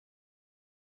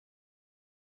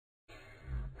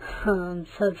I'm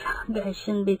so drunk I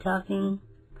shouldn't be talking.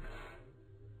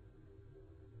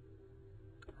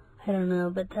 I don't know,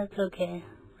 but that's okay,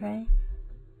 right?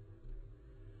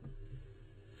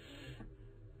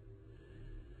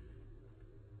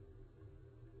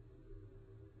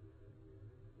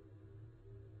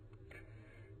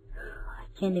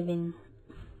 I can't even...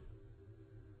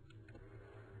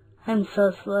 I'm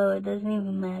so slow, it doesn't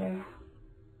even matter.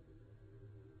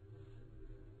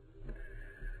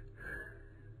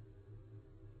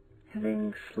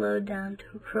 Everything's slowed down to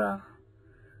a crawl.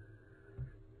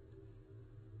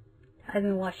 I've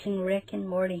been watching Rick and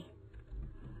Morty.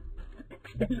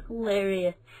 It's been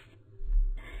hilarious.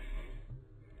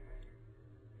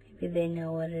 Maybe they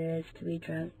know what it is to be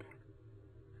drunk.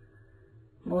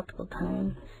 Multiple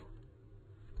times.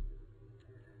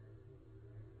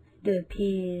 Do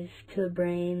appease to a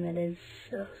brain that is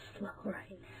so slow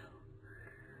right now.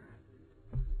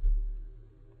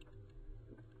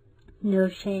 No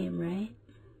shame, right?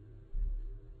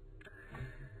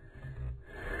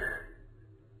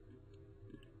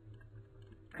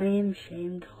 I am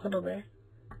shamed a little bit.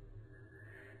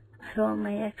 I don't want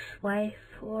my ex-wife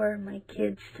or my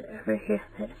kids to ever hear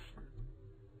this.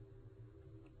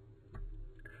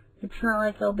 It's not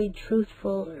like I'll be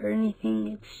truthful or anything,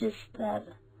 it's just that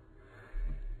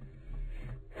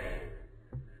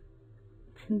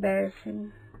it's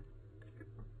embarrassing.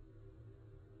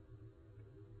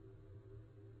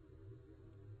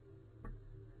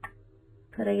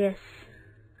 But I guess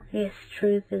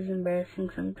truth is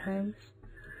embarrassing sometimes.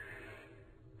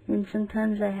 And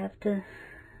sometimes I have to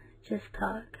just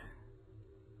talk.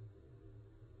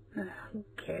 Who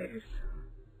cares?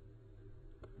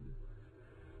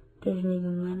 Doesn't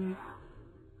even matter.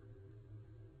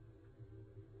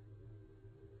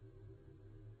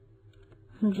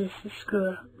 I'm just a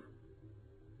screw up.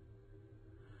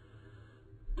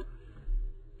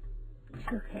 It's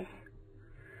okay.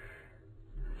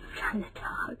 I'm trying to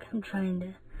talk. I'm trying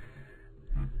to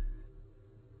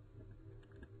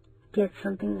get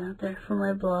something out there for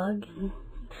my blog, and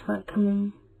it's not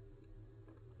coming.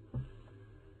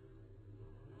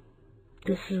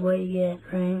 This is what you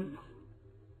get, right?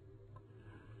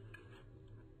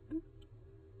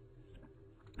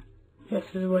 This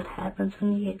is what happens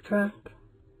when you get drunk.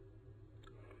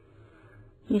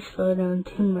 You slow down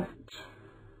too much.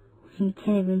 You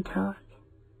can't even talk.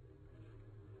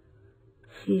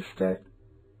 So you start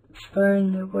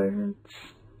slurring your words.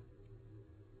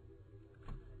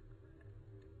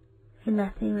 And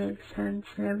nothing makes sense,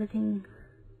 and everything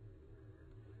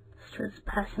starts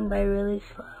passing by really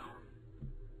slow.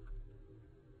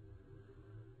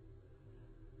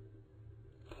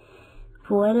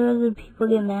 But why do other people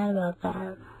get mad about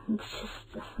that?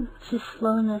 It's just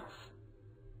slowness.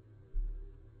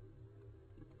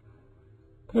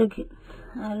 I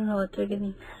don't know what they're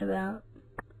getting mad about.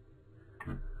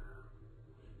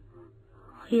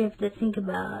 All you have to think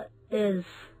about is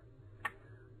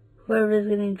whoever's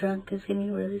getting drunk is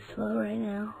getting really slow right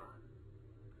now.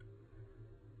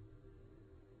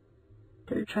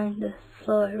 They're trying to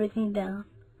slow everything down.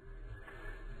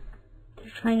 They're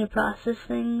trying to process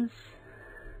things.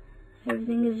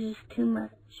 Everything is just too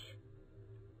much.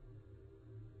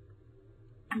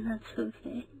 And that's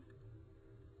okay.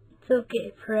 It's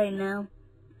okay for right now.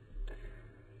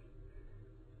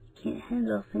 You can't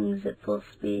handle things at full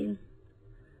speed.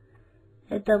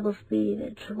 At double speed,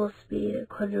 at triple speed, at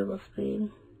quadruple speed.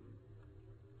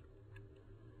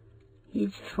 You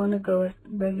just want to go at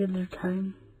regular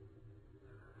time.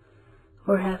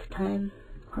 Or half time.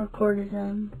 Or quarter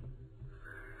time.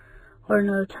 Or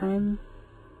no time.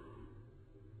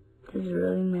 Does it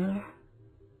really matter?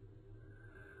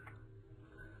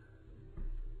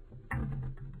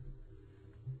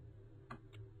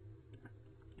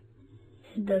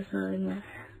 It doesn't really matter.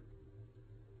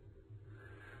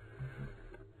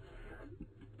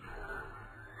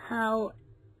 How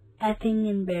effing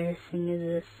embarrassing is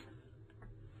this?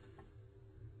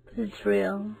 But it's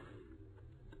real.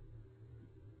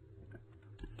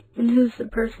 And who's the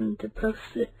person to post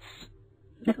this?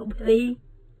 Nobody.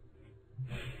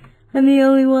 I'm the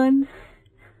only one.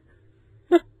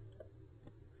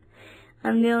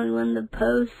 I'm the only one to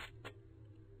post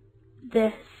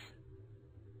this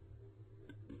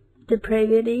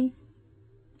depravity,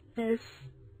 this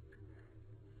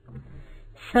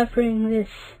suffering, this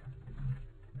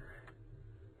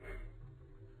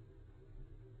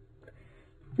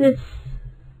I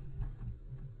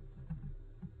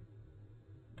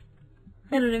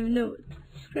don't even know what to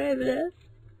describe it as.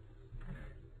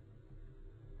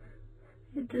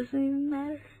 It doesn't even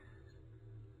matter.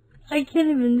 I can't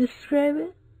even describe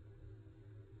it.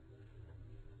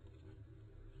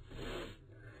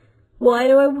 Why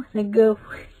do I want to go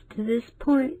to this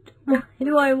point? Why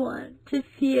do I want to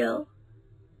feel?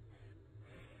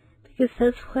 Because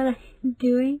that's what I'm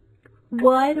doing.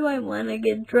 Why do I want to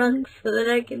get drunk so that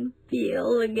I can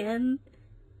feel again?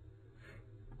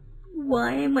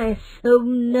 Why am I so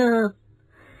numb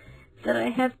that I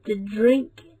have to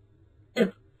drink a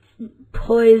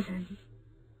poison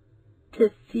to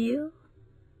feel?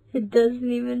 It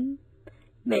doesn't even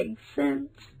make sense.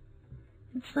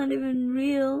 It's not even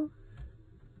real.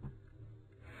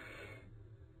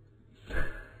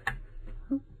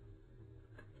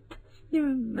 It doesn't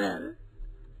even matter.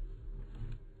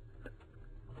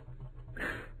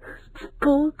 It's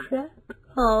bullcrap,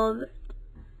 all of it.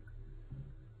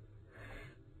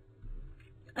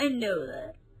 I know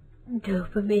that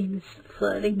dopamine is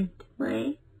flooding into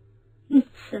my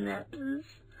synapses,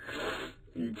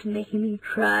 and it's making me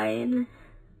cry, and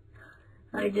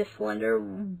I just wonder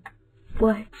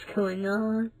what's going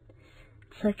on.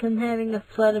 It's like I'm having a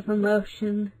flood of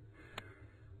emotion,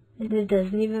 and it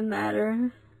doesn't even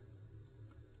matter.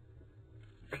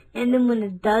 And then when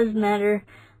it does matter,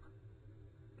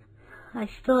 I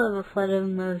still have a flood of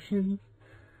emotions.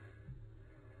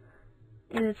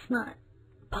 And it's not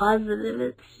positive,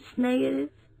 it's just negative.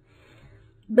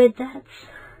 But that's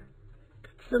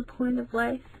the point of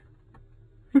life.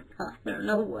 I don't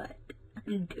know what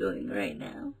I'm doing right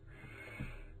now.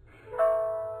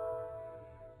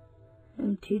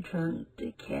 I'm too drunk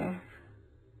to care.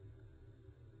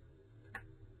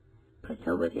 But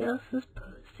nobody else is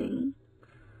posting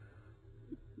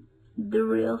the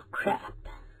real crap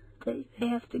that they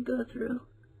have to go through.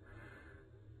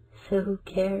 So who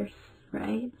cares,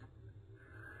 right?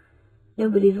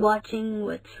 Nobody's watching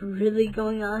what's really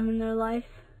going on in their life.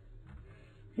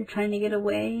 They're trying to get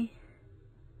away.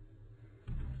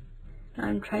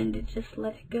 I'm trying to just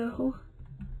let it go.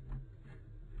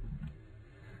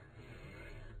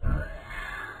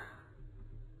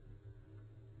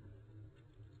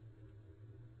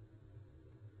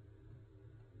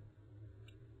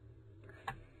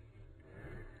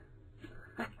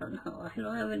 I don't know. I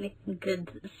don't have anything good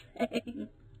to say.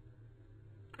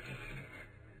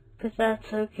 But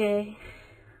that's okay.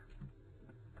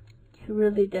 It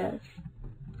really does.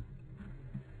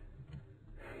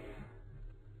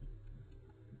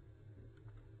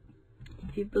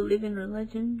 If you believe in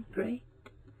religion, great.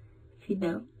 If you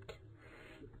don't,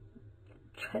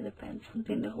 try to find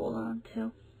something to hold on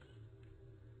to.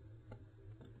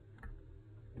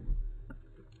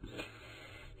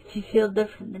 If you feel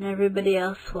different than everybody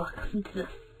else, welcome to the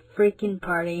freaking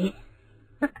party.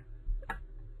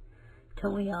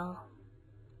 Don't we all?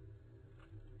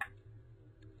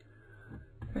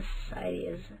 Our society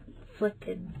has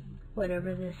inflicted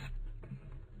whatever this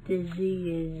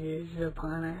disease is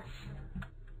upon us.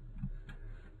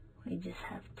 We just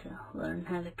have to learn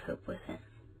how to cope with it.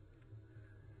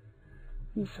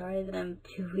 I'm sorry that I'm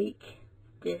too weak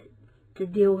to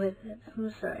deal with it.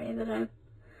 I'm sorry that I'm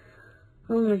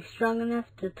only strong enough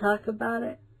to talk about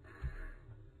it.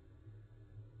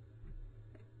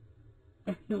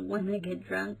 And when I get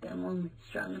drunk, I'm only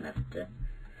strong enough to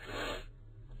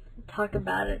talk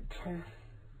about it, to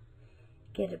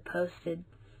get it posted.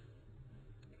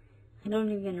 I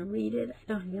don't even read it.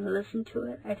 I don't even listen to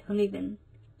it. I don't even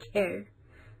care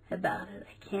about it.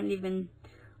 I can't even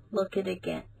look at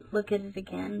it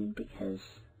again because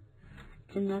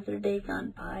it's another day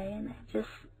gone by, and I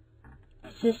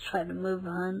just try to move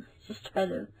on. I just try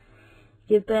to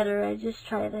get better. I just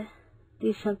try to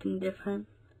do something different.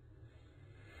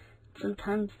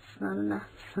 Sometimes it's not enough.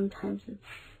 Sometimes it's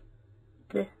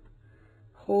the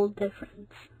whole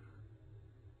difference.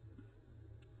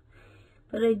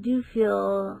 But I do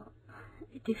feel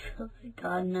that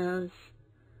God knows.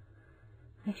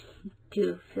 I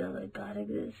do feel that God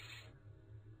exists.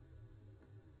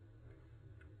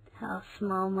 How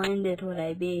small-minded would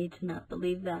I be to not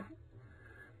believe that?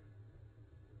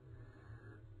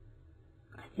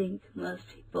 I think most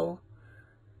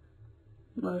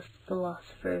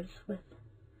philosophers with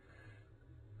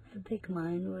a big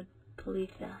mind would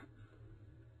believe that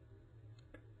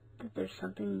there's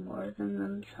something more than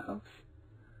themselves.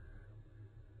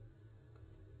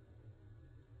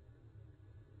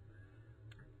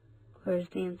 Where's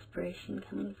the inspiration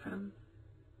coming from?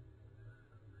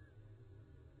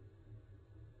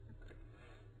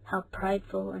 How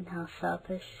prideful and how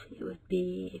selfish it would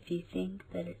be if you think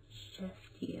that it's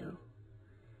just you.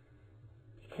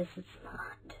 Because it's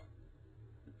not.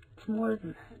 It's more than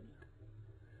that.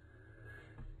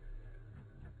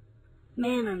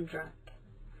 Man, I'm drunk.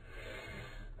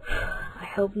 I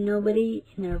hope nobody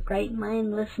in their right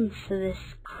mind listens to this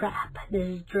crap,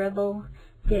 this drivel,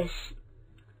 this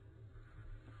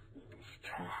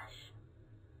trash.